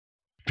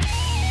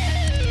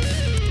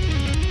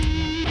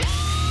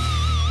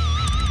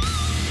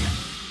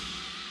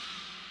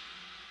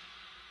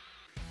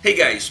Hey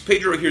guys,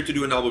 Pedro here to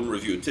do an album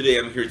review. Today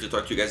I'm here to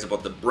talk to you guys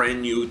about the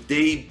brand new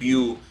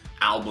debut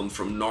album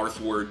from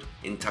Northward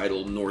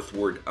entitled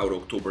Northward, out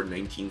October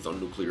 19th on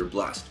Nuclear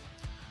Blast.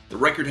 The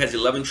record has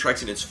 11 tracks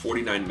and it's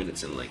 49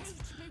 minutes in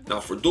length. Now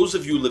for those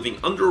of you living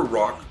under a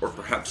rock or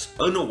perhaps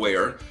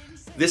unaware,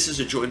 this is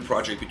a joint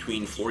project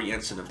between Floor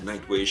Jansen of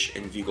Nightwish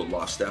and Viggo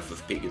Lofstaff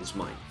of Pagan's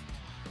Mind.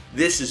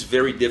 This is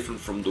very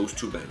different from those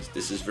two bands.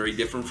 This is very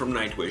different from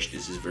Nightwish.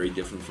 This is very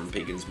different from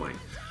Pagan's Mind.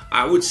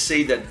 I would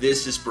say that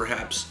this is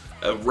perhaps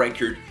a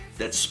record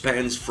that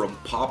spans from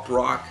pop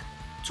rock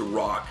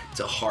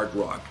to hard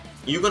rock.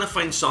 You're gonna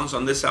find songs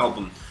on this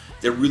album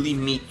that really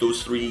meet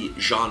those three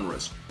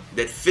genres,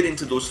 that fit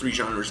into those three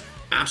genres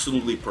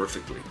absolutely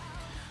perfectly.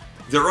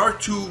 There are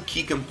two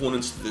key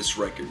components to this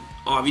record.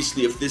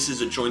 Obviously, if this is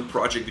a joint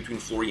project between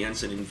Floor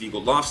Jansen and Viggo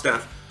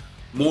Lofstaff,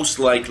 most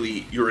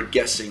likely you're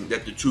guessing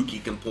that the two key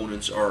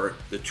components are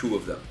the two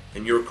of them,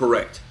 and you're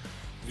correct.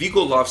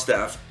 Viggo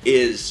Lofstaff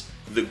is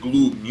the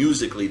glue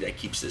musically that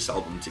keeps this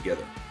album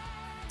together.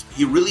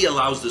 He really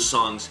allows the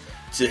songs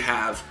to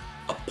have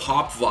a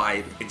pop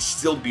vibe and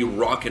still be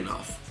rock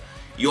enough.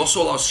 He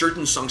also allows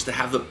certain songs to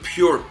have a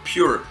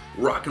pure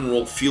rock and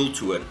roll feel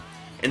to it.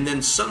 And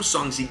then some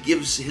songs he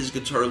gives his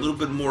guitar a little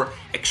bit more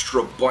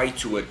extra bite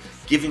to it,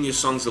 giving his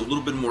songs a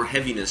little bit more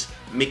heaviness,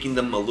 making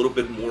them a little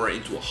bit more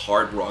into a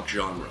hard rock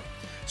genre.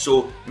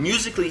 So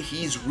musically,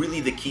 he's really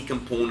the key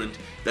component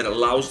that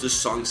allows the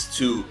songs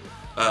to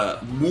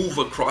move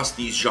across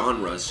these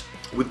genres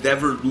with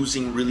never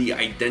losing really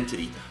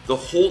identity. The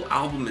whole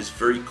album is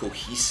very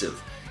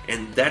cohesive,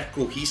 and that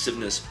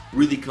cohesiveness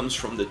really comes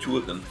from the two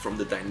of them, from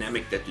the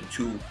dynamic that the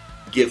two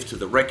give to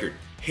the record.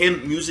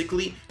 Him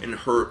musically and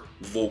her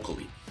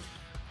vocally.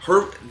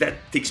 That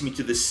takes me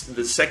to the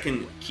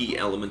second key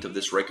element of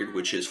this record,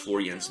 which is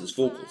Floor Jansen's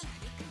vocals.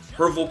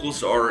 Her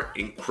vocals are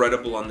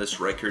incredible on this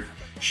record.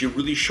 She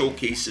really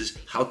showcases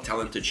how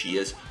talented she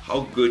is,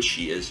 how good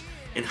she is,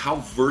 and how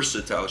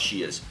versatile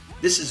she is.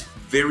 This is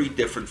very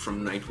different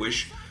from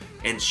Nightwish,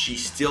 and she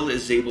still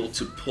is able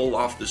to pull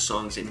off the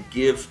songs and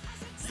give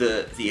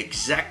the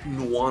exact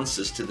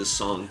nuances to the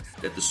song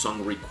that the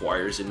song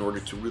requires in order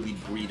to really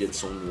breathe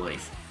its own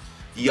life.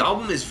 The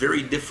album is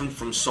very different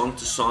from song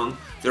to song.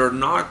 There are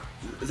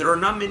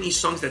not many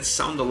songs that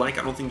sound alike.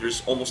 I don't think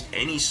there's almost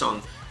any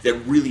song that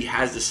really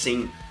has the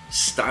same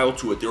style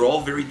to it. They're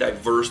all very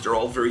diverse. They're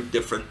all very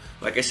different.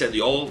 Like I said, they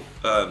all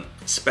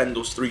span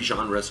those three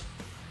genres.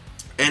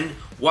 And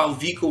while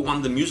Viggo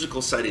on the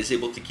musical side is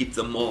able to keep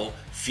them all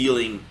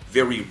feeling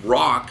very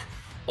rock,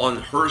 on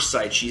her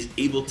side she's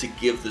able to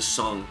give the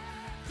song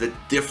the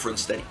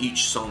difference that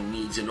each song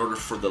needs in order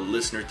for the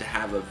listener to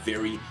have a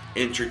very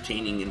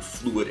entertaining and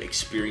fluid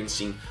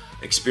experience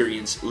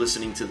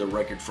listening to the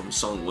record from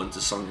song 1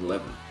 to song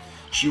 11.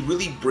 She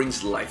really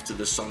brings life to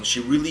the song. She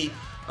really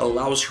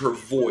allows her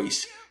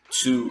voice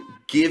to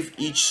give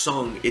each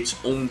song its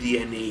own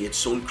DNA,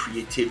 its own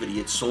creativity,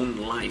 its own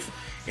life,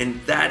 and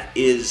that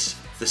is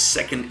the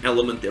second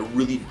element that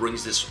really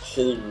brings this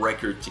whole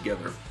record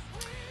together.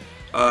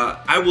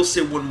 I will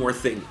say one more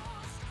thing.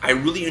 I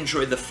really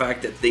enjoy the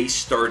fact that they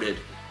started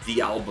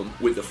the album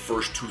with the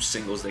first two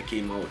singles that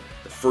came out.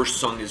 The first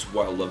song is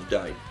While Love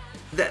Died.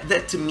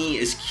 That to me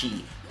is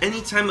key.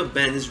 Anytime a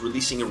band is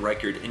releasing a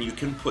record and you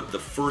can put the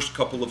first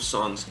couple of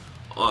songs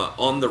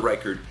on the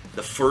record,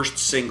 the first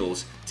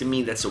singles, to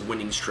me that's a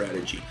winning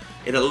strategy.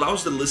 It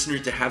allows the listener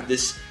to have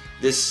this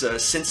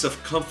sense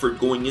of comfort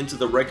going into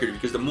the record,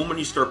 because the moment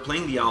you start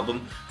playing the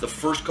album, the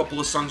first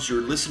couple of songs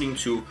you're listening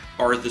to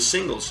are the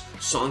singles,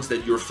 songs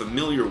that you're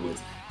familiar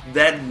with.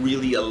 That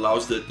really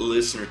allows the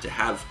listener to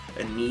have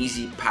an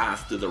easy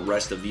path to the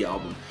rest of the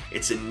album.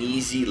 It's an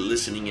easy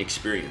listening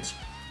experience.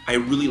 I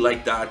really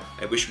like that.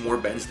 I wish more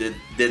bands did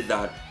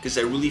that, because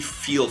I really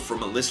feel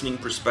from a listening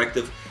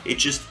perspective, it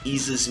just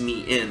eases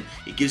me in.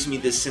 It gives me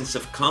this sense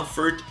of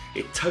comfort,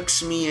 it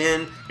tucks me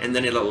in, and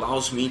then it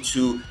allows me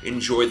to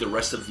enjoy the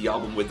rest of the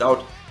album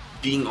without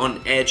being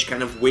on edge,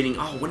 kind of waiting,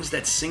 oh, when is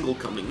that single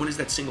coming? When is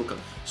that single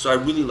coming? So I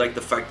really like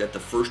the fact that the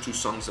first two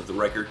songs of the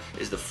record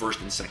is the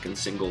first and second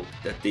single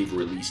that they've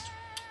released.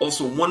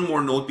 Also, one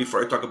more note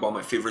before I talk about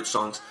my favorite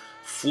songs.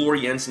 Floor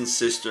Jansen's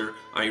sister,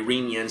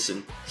 Irene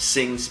Jansen,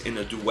 sings in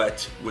a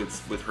duet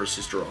with her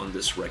sister on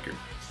this record.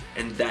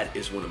 And that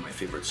is one of my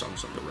favorite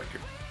songs on the record.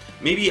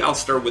 Maybe I'll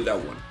start with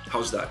that one.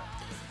 How's that?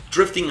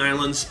 Drifting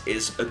Islands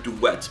is a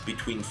duet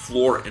between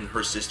Floor and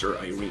her sister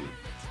Irene.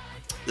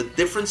 The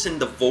difference in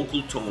the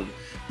vocal tone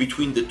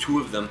between the two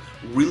of them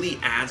really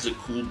adds a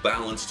cool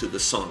balance to the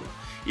song.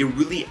 It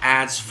really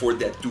adds for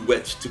that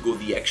duet to go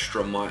the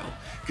extra mile,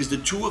 because the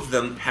two of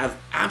them have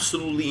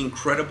absolutely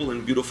incredible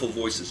and beautiful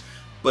voices,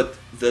 but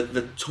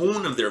the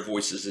tone of their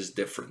voices is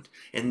different,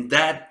 and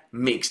that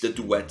makes the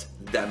duet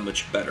that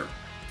much better.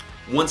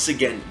 Once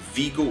again,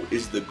 Viggo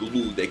is the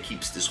glue that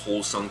keeps this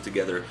whole song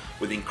together,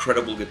 with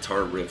incredible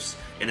guitar riffs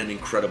and an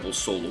incredible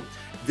solo.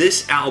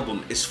 This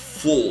album is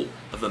full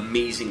of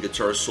amazing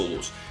guitar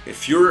solos.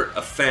 If you're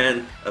a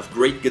fan of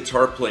great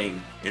guitar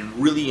playing and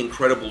really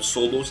incredible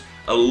solos,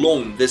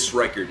 alone this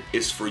record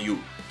is for you,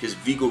 because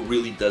Viggo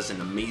really does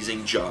an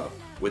amazing job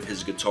with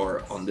his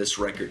guitar on this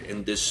record,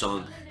 and this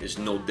song is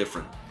no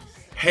different.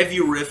 Heavy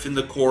riff in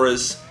the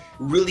chorus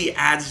really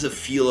adds a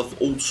feel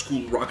of old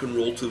school rock and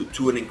roll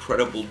to an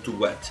incredible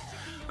duet.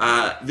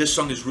 This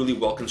song is really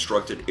well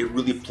constructed. It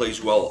really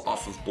plays well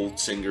off of both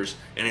singers,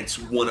 and it's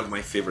one of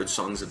my favorite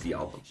songs of the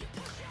album.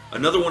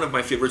 Another one of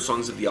my favorite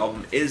songs of the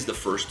album is the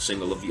first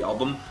single of the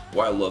album,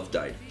 While Love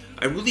Died.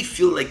 I really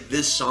feel like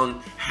this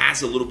song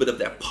has a little bit of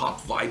that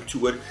pop vibe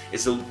to it,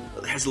 has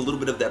a little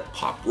bit of that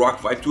pop rock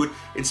vibe to it,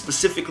 and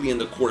specifically in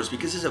the chorus,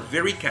 because it's a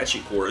very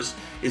catchy chorus.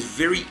 It's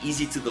very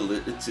easy to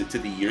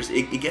the ears.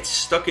 It gets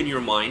stuck in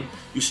your mind.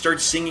 You start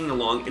singing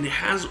along, and it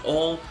has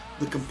all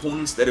the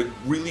components that a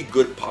really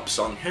good pop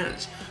song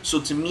has. So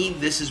to me,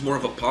 this is more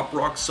of a pop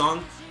rock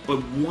song,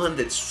 but one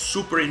that's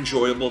super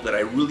enjoyable, that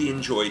I really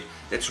enjoyed,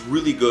 that's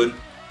really good.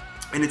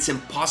 And it's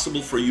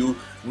impossible for you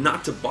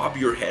not to bob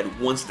your head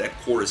once that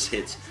chorus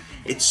hits.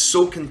 It's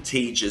so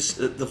contagious.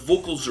 The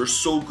vocals are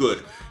so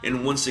good.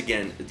 And once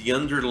again, the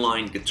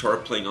underlying guitar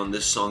playing on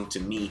this song to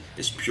me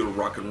is pure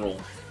rock and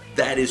roll.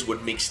 That is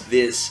what makes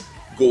this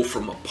go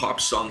from a pop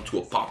song to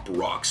a pop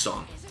rock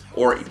song,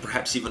 or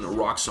perhaps even a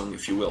rock song,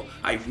 if you will.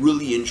 I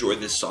really enjoy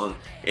this song,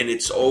 and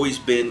it's always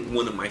been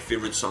one of my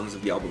favorite songs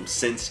of the album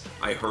since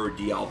I heard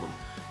the album.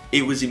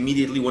 It was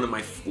immediately one of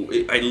my...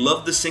 I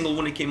loved the single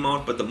when it came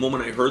out, but the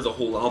moment I heard the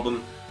whole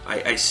album,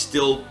 I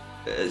still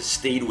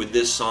stayed with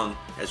this song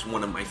as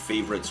one of my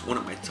favorites, one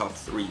of my top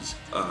threes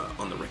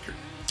on the record.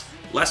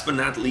 Last but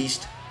not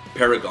least,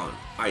 Paragon.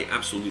 I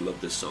absolutely love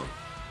this song.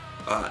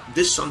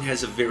 This song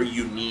has a very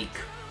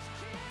unique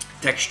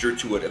texture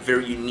to it, a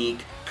very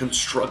unique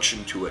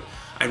construction to it.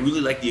 I really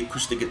like the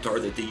acoustic guitar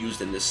that they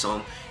used in this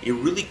song. It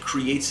really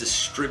creates a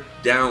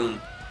stripped down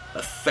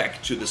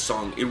effect to the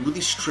song. It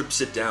really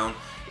strips it down.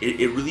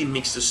 It really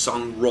makes the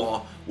song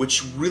raw,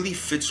 which really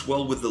fits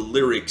well with the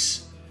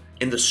lyrics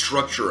and the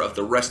structure of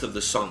the rest of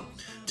the song.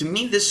 To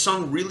me, this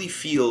song really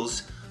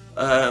feels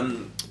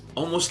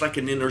almost like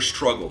an inner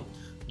struggle.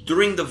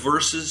 During the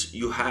verses,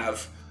 you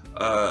have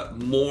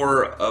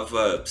more of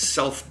a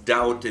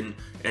self-doubt and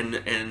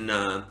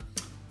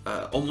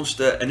almost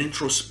an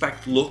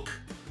introspect look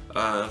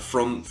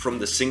from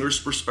the singer's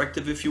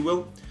perspective, if you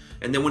will.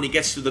 And then when it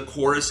gets to the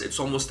chorus, it's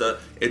almost a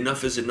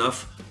enough is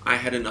enough. I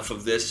had enough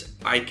of this.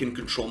 I can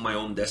control my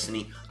own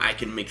destiny. I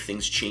can make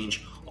things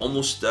change.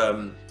 Almost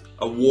a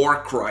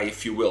war cry,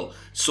 if you will.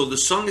 So the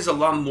song is a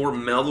lot more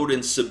mellowed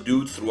and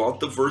subdued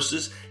throughout the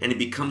verses, and it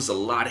becomes a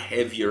lot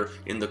heavier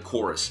in the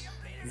chorus.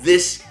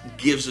 This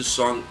gives the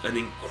song an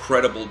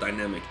incredible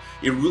dynamic.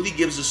 It really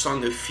gives the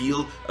song a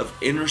feel of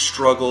inner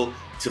struggle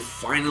to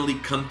finally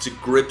come to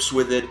grips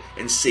with it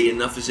and say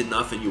enough is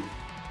enough, and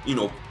you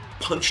know,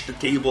 punch the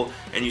table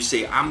and you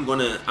say, I'm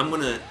gonna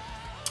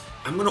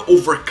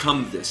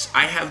overcome this.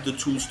 I have the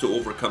tools to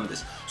overcome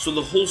this. So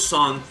the whole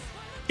song,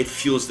 it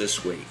feels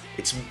this way.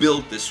 It's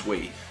built this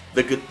way.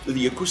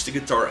 The acoustic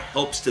guitar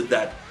helps to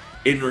that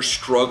inner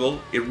struggle.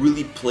 It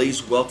really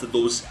plays well to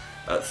those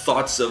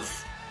thoughts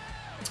of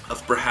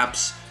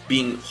perhaps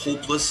being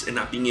hopeless and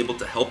not being able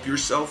to help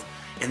yourself.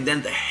 And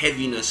then the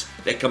heaviness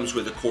that comes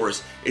with the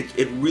chorus,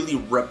 it really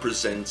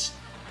represents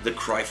the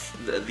cry,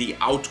 the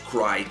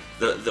outcry,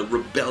 the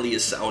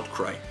rebellious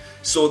outcry.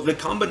 So the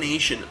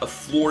combination of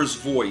Floor's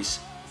voice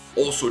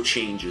also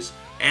changes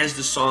as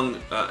the song,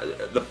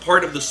 the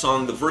part of the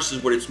song, the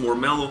verses where it's more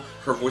mellow,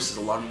 her voice is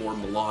a lot more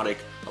melodic,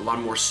 a lot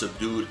more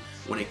subdued.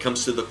 When it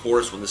comes to the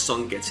chorus, when the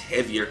song gets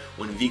heavier,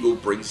 when Viggo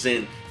brings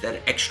in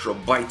that extra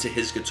bite to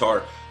his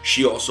guitar,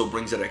 she also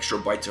brings that extra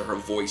bite to her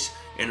voice,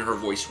 and her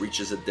voice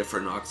reaches a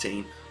different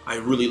octane. I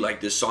really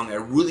like this song. I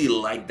really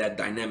like that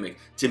dynamic.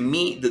 To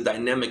me, the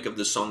dynamic of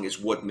the song is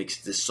what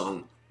makes this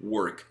song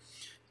work.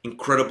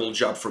 Incredible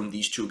job from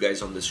these two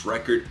guys on this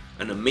record.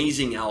 An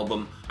amazing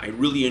album. I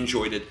really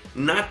enjoyed it.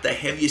 Not the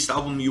heaviest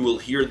album you will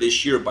hear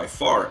this year by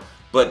far,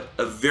 but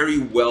a very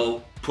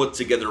well put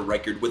together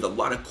record with a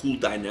lot of cool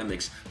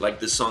dynamics, like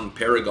the song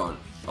Paragon.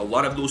 A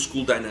lot of those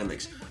cool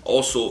dynamics.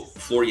 Also,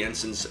 Floor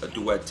Jansen's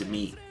duet to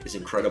me is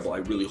incredible. I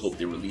really hope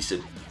they release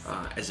it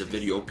as a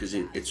video, because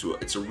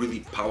it's a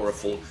really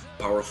powerful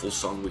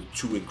song with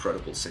two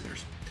incredible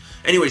singers.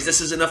 Anyways,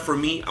 this is enough for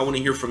me. I want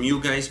to hear from you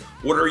guys.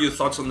 What are your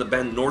thoughts on the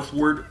band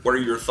Northward? What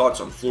are your thoughts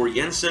on Floor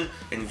Jansen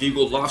and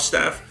Viggo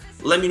Lofstaff?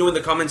 Let me know in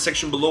the comment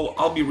section below.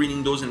 I'll be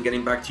reading those and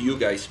getting back to you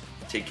guys.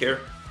 Take care.